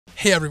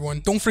Hey everyone,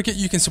 don't forget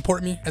you can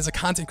support me as a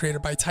content creator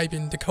by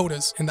typing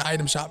Dakotaz in the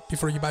item shop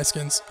before you buy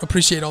skins.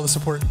 Appreciate all the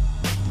support.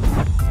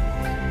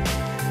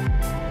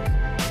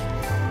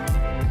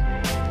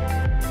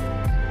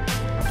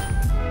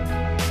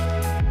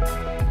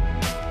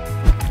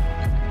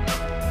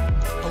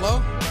 Hello?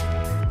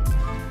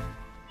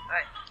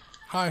 Hi.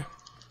 Hi.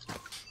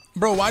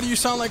 Bro, why do you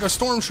sound like a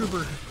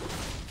stormtrooper?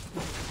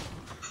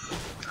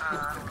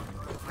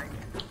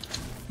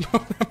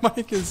 That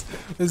mic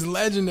is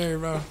legendary,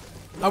 bro.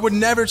 I would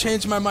never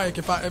change my mic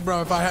if I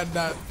had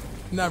that.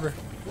 Never.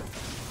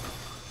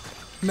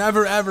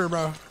 Never ever,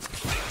 bro.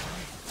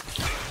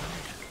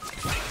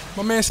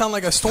 My man sound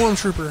like a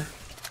stormtrooper.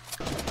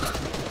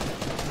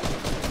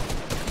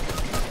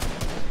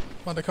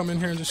 About to come in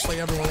here and just slay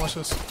everyone. Watch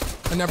this.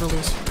 I never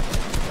lose.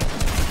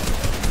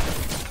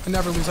 I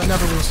never lose. I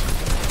never lose.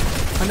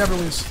 I never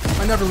lose.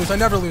 I never lose. I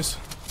never lose.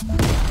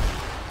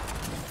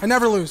 I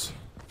never lose.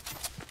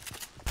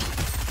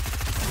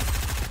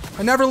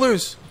 I never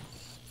lose.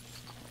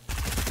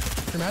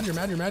 You're mad, you're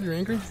mad, you're mad, you're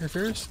angry, you're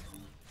furious.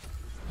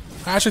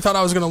 I actually thought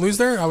I was gonna lose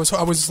there. I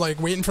was like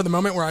waiting for the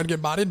moment where I'd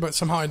get bodied, but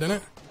somehow I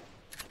didn't.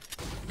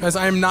 Guys,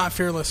 I am not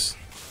fearless.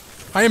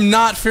 I am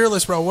not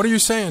fearless, bro. What are you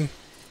saying?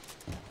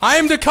 I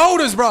am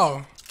Dakotaz,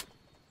 bro.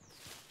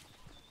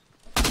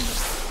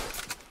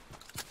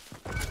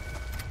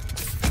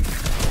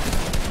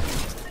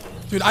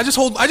 Dude, I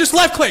just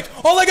left click.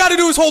 All I gotta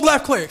do is hold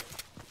left click.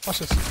 Watch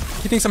this.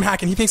 He thinks I'm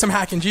hacking. He thinks I'm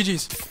hacking.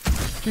 GG's.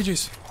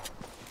 GG's.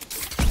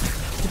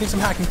 He thinks I'm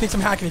hacking. He thinks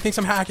I'm hacking. He thinks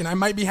I'm hacking. I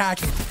might be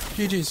hacking.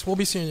 GG's. We'll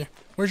be seeing you.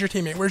 Where's your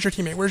teammate? Where's your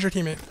teammate? Where's your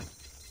teammate?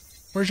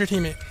 Where's your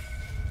teammate?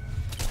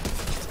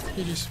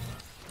 GG's.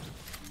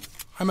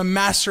 I'm a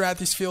master at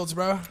these fields,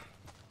 bro.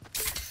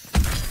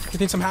 He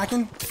thinks I'm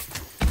hacking?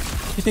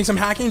 He thinks I'm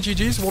hacking?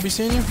 GG's. We'll be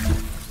seeing you.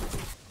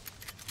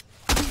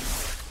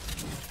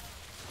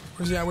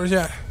 Where's he at? Where's he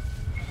at?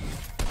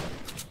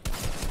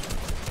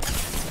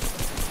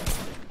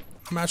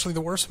 I'm actually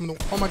the worst.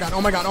 Oh my god,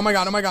 oh my god, oh my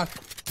god, oh my god.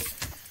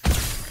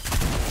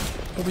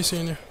 We'll be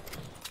seeing you.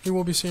 We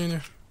will be seeing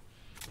you.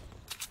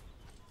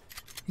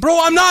 Bro,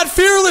 I'm not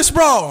fearless,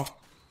 bro!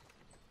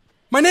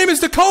 My name is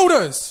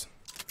Dakotaz!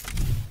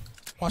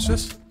 Watch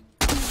this.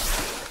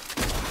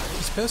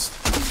 He's pissed.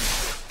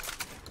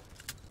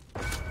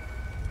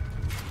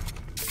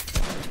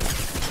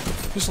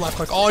 Just left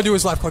click. All I do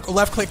is left click.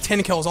 Left click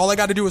 10 kills. All I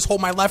gotta do is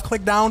hold my left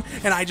click down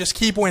and I just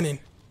keep winning.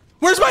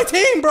 Where's my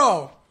team,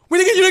 bro? You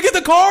didn't get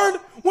the card?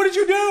 What did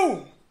you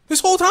do? This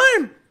whole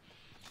time?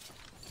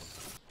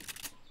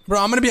 Bro,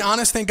 I'm gonna be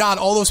honest, thank God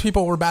all those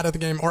people were bad at the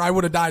game or I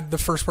would have died the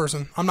first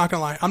person. I'm not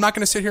gonna lie. I'm not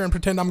gonna sit here and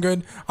pretend I'm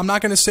good. I'm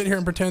not gonna sit here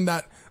and pretend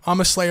that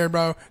I'm a slayer,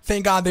 bro.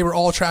 Thank God they were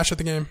all trash at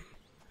the game.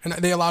 And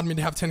they allowed me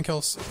to have 10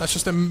 kills. That's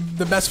just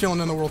the best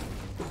feeling in the world.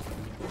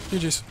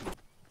 GG's.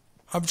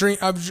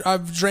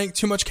 I've drank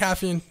too much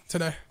caffeine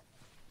today.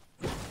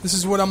 This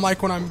is what I'm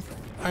like when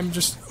I'm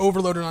just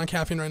overloaded on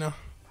caffeine right now.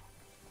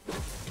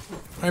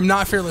 I'm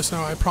not fearless,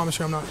 no, I promise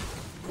you I'm not.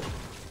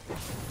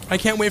 I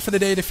can't wait for the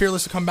day to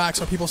fearless to come back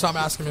so people stop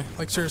asking me.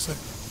 Like, seriously.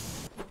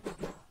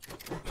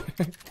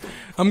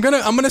 I'm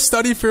gonna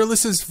study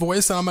Fearless's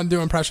voice and I'm gonna do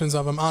impressions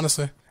of him,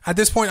 honestly. At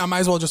this point, I might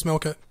as well just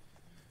milk it.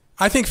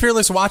 I think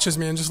Fearless watches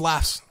me and just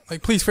laughs.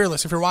 Like, please,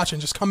 Fearless, if you're watching,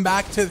 just come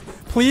back to...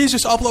 Please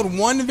just upload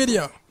one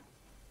video.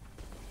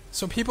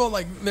 So people,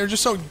 like, they're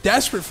just so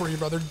desperate for you,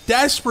 bro. They're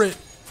desperate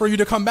for you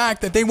to come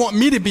back that they want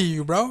me to be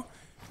you, bro.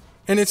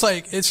 And it's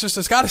like,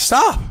 it's gotta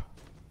stop.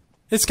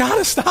 It's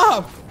gotta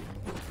stop.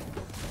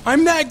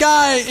 I'm that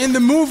guy in the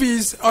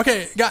movies.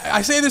 Okay,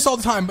 I say this all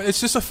the time, but it's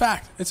just a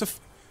fact.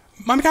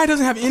 My guy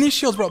doesn't have any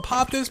shields, bro.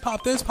 Pop this,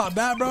 pop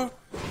that, bro.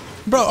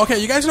 Bro, okay,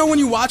 you guys know when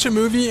you watch a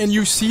movie and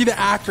you see the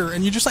actor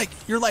and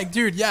you're like,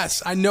 dude,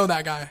 yes, I know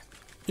that guy.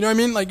 You know what I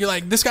mean? Like, you're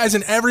like, this guy's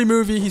in every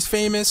movie. He's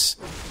famous.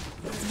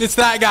 It's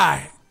that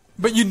guy.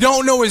 But you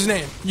don't know his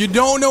name. You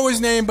don't know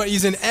his name, but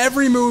he's in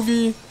every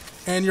movie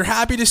and you're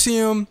happy to see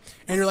him.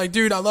 And you're like,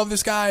 dude, I love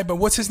this guy, but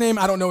what's his name?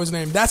 I don't know his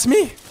name. That's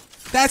me.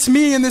 That's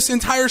me in this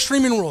entire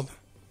streaming world.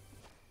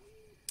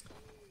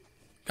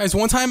 Guys,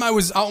 one time I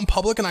was out in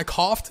public and I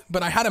coughed,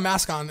 but I had a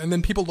mask on, and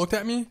then people looked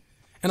at me,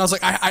 and I was like,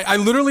 I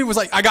literally was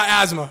like, I got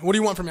asthma. What do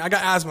you want from me? I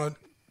got asthma.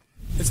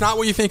 It's not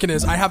what you think it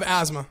is. I have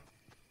asthma.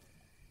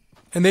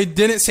 And they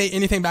didn't say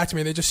anything back to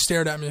me. They just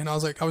stared at me, and I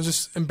was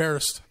just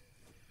embarrassed.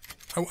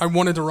 I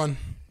wanted to run.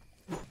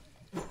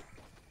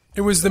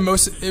 It was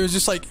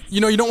just like,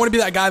 you know, you don't want to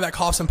be that guy that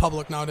coughs in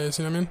public nowadays,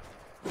 you know what I mean?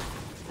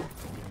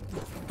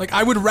 Like,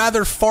 I would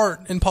rather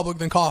fart in public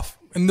than cough.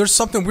 And there's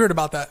something weird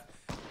about that.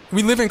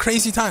 We live in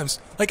crazy times.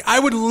 Like, I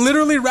would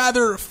literally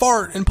rather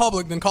fart in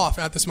public than cough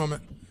at this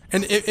moment.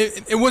 And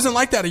it wasn't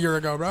like that a year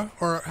ago, bro.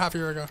 Or half a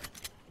year ago.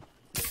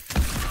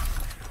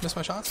 Missed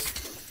my shots?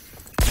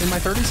 In my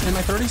 30s, in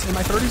my 30s, in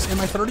my 30s, in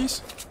my 30s.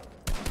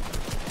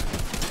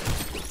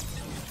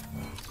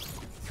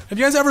 Have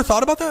you guys ever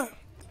thought about that?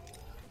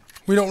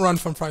 We don't run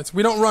from fights.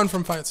 We don't run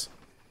from fights.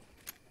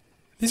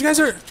 These guys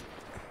are...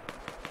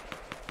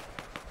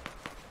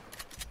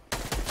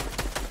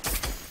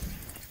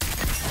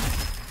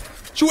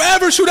 Don't you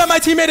ever shoot at my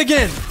teammate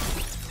again!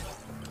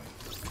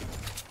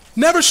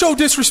 Never show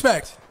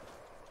disrespect.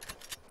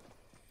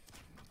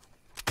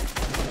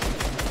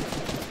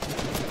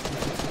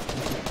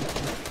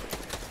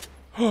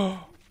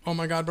 Oh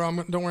my god, bro.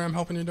 Don't worry, I'm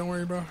helping you. Don't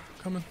worry, bro.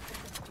 Coming.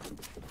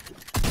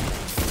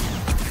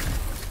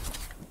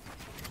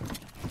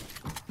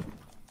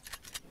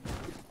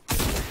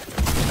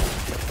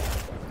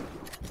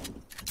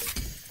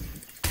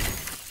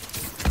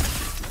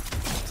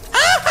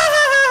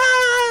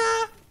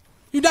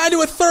 You died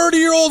to a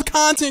 30-year-old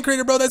content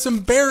creator, bro. That's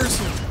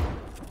embarrassing.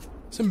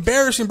 It's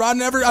embarrassing, bro.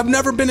 I've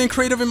never been in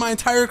creative in my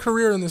entire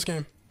career in this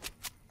game.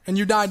 And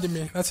you died to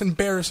me. That's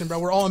embarrassing, bro.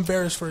 We're all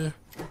embarrassed for you.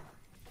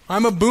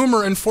 I'm a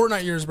boomer in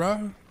Fortnite years,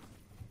 bro.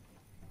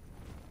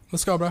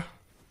 Let's go, bro.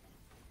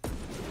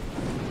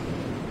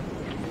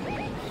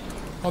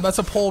 Oh, that's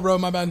a pole, bro.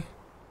 My bad.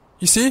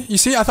 You see? You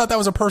see? I thought that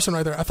was a person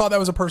right there. I thought that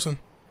was a person.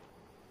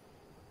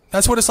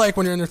 That's what it's like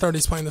when you're in your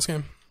 30s playing this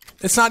game.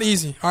 It's not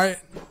easy, alright?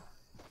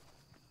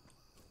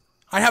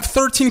 I have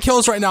 13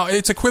 kills right now.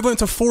 It's equivalent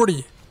to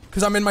 40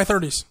 because I'm in my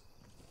 30s.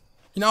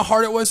 You know how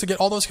hard it was to get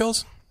all those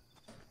kills?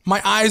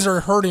 My eyes are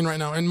hurting right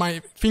now and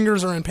my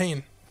fingers are in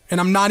pain.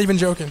 And I'm not even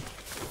joking.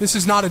 This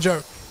is not a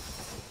joke.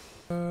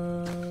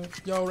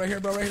 Yo, right here,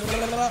 bro, right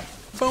here.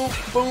 Boom,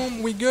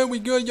 boom. We good, we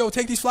good. Yo,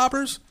 take these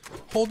floppers.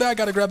 Hold that.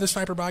 Gotta grab this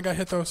sniper, bro. I gotta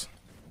hit those.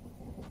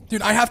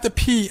 Dude, I have to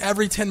pee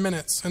every 10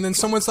 minutes. And then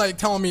someone's like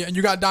telling me,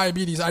 you got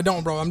diabetes. I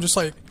don't, bro. I'm just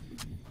like,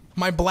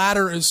 my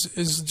bladder is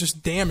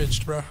just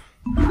damaged, bro.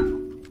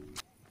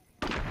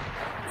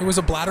 It was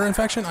a bladder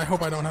infection? I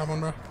hope I don't have one,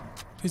 bro.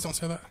 Please don't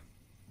say that.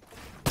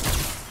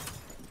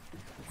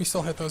 We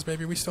still hit those,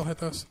 baby. We still hit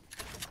those.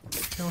 You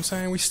know what I'm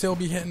saying? We still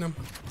be hitting them.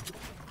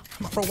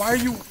 Come on, bro, why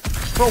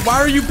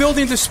are you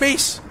building to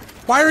space?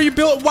 Why are we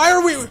doing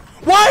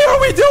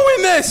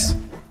this?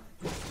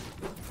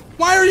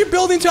 Why are you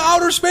building to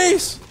outer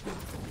space?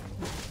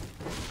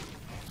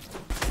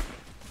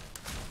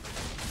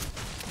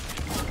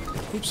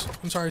 Oops,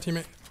 I'm sorry,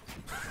 teammate.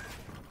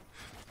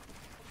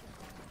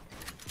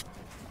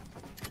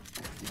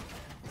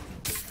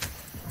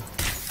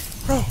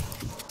 Bro,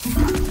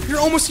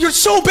 you're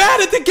so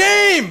bad at the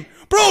game!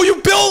 Bro,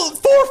 you built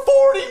for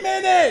 40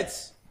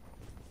 minutes!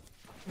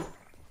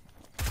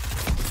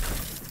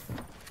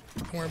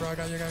 Don't worry, bro, I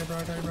got you, bro,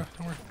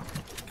 don't worry.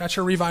 Got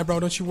your revive, bro,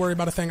 don't you worry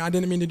about a thing. I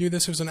didn't mean to do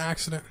this, it was an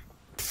accident.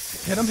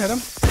 Hit him, hit him.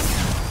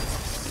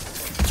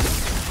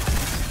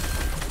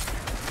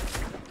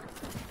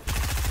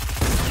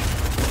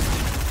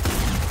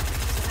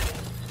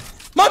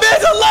 My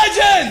man's a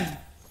legend!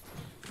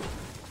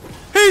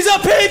 He's a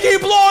Pinky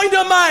Blowing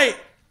Dynamite!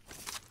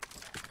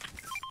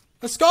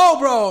 Let's go,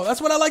 bro. That's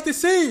what I like to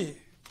see.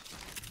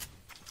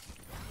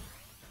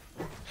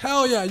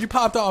 Hell yeah, you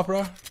popped off,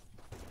 bro.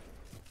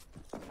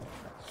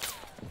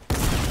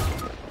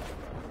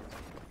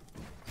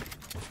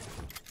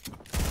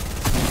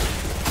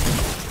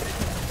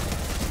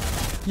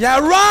 Yeah,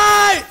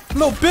 right! A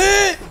little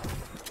bit.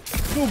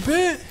 A little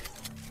bit.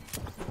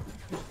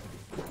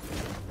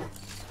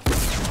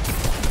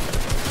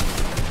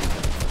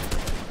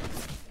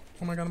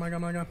 Oh my god, oh my god, oh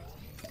my god.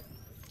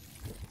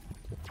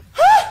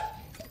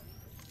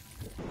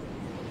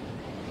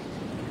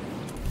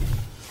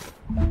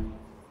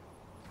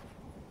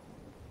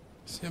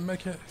 See a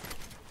medkit.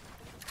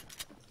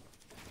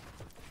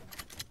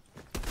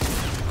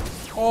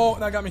 Oh,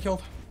 that got me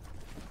killed.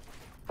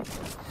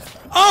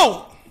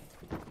 Oh!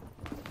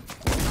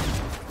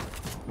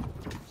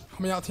 Help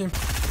me out, team.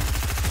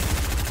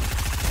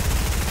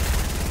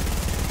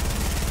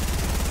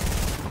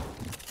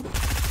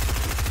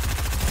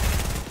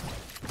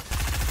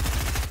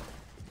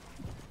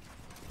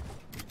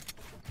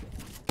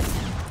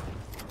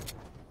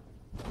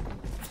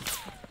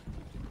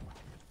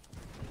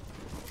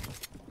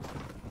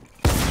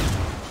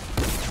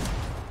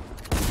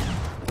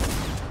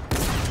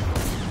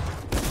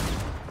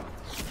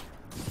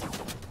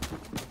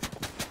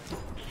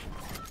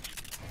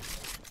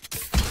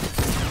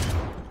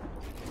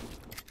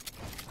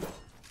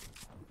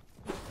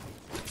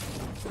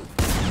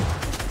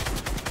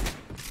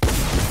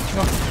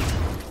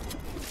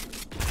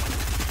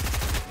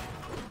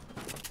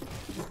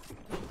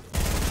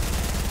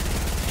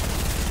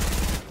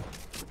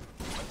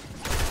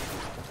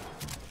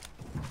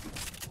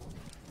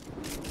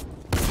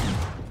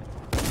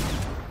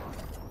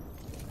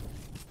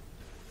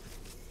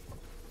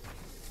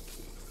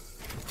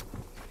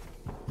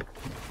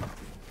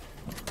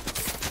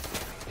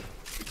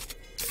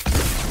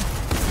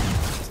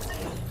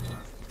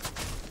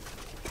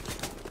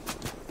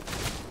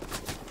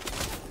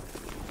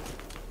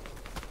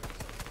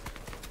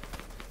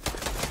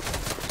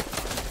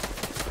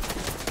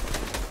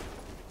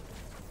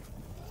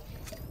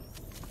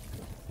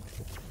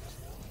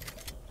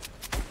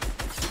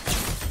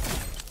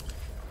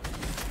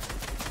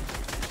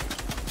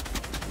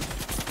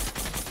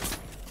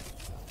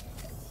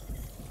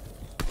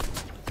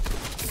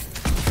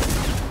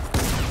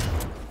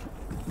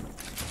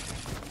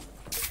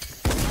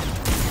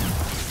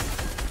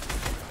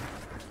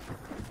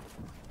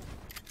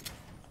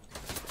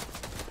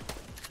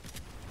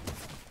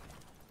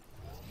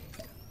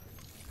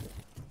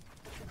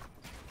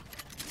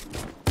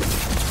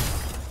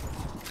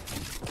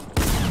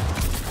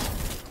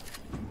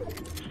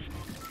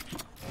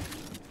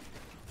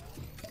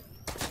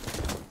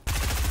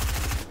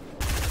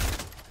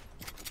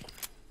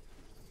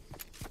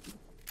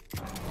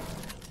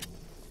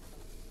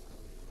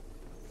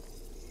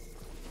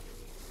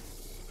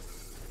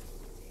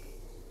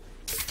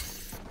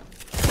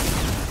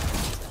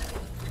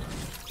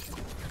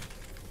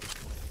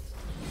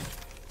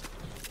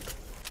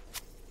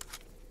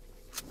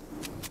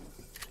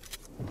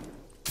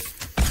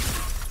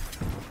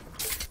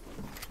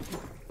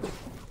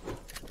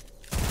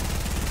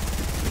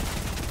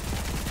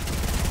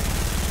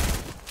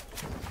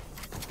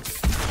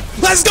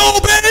 Let's go,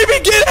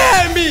 baby. Get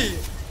at me.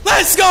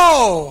 Let's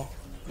go.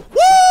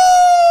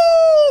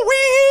 Woo! We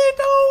hit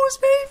those,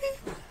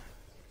 baby.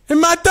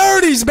 In my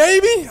 30s,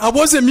 baby. I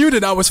wasn't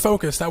muted. I was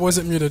focused. I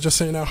wasn't muted, just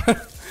so you know.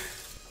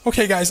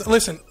 Okay, guys,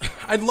 listen.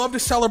 I'd love to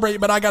celebrate,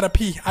 but I gotta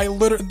pee. I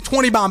literally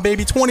 20 bomb,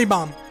 baby. 20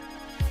 bomb.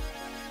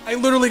 I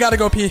literally gotta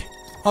go pee.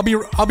 I'll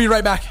be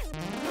right back.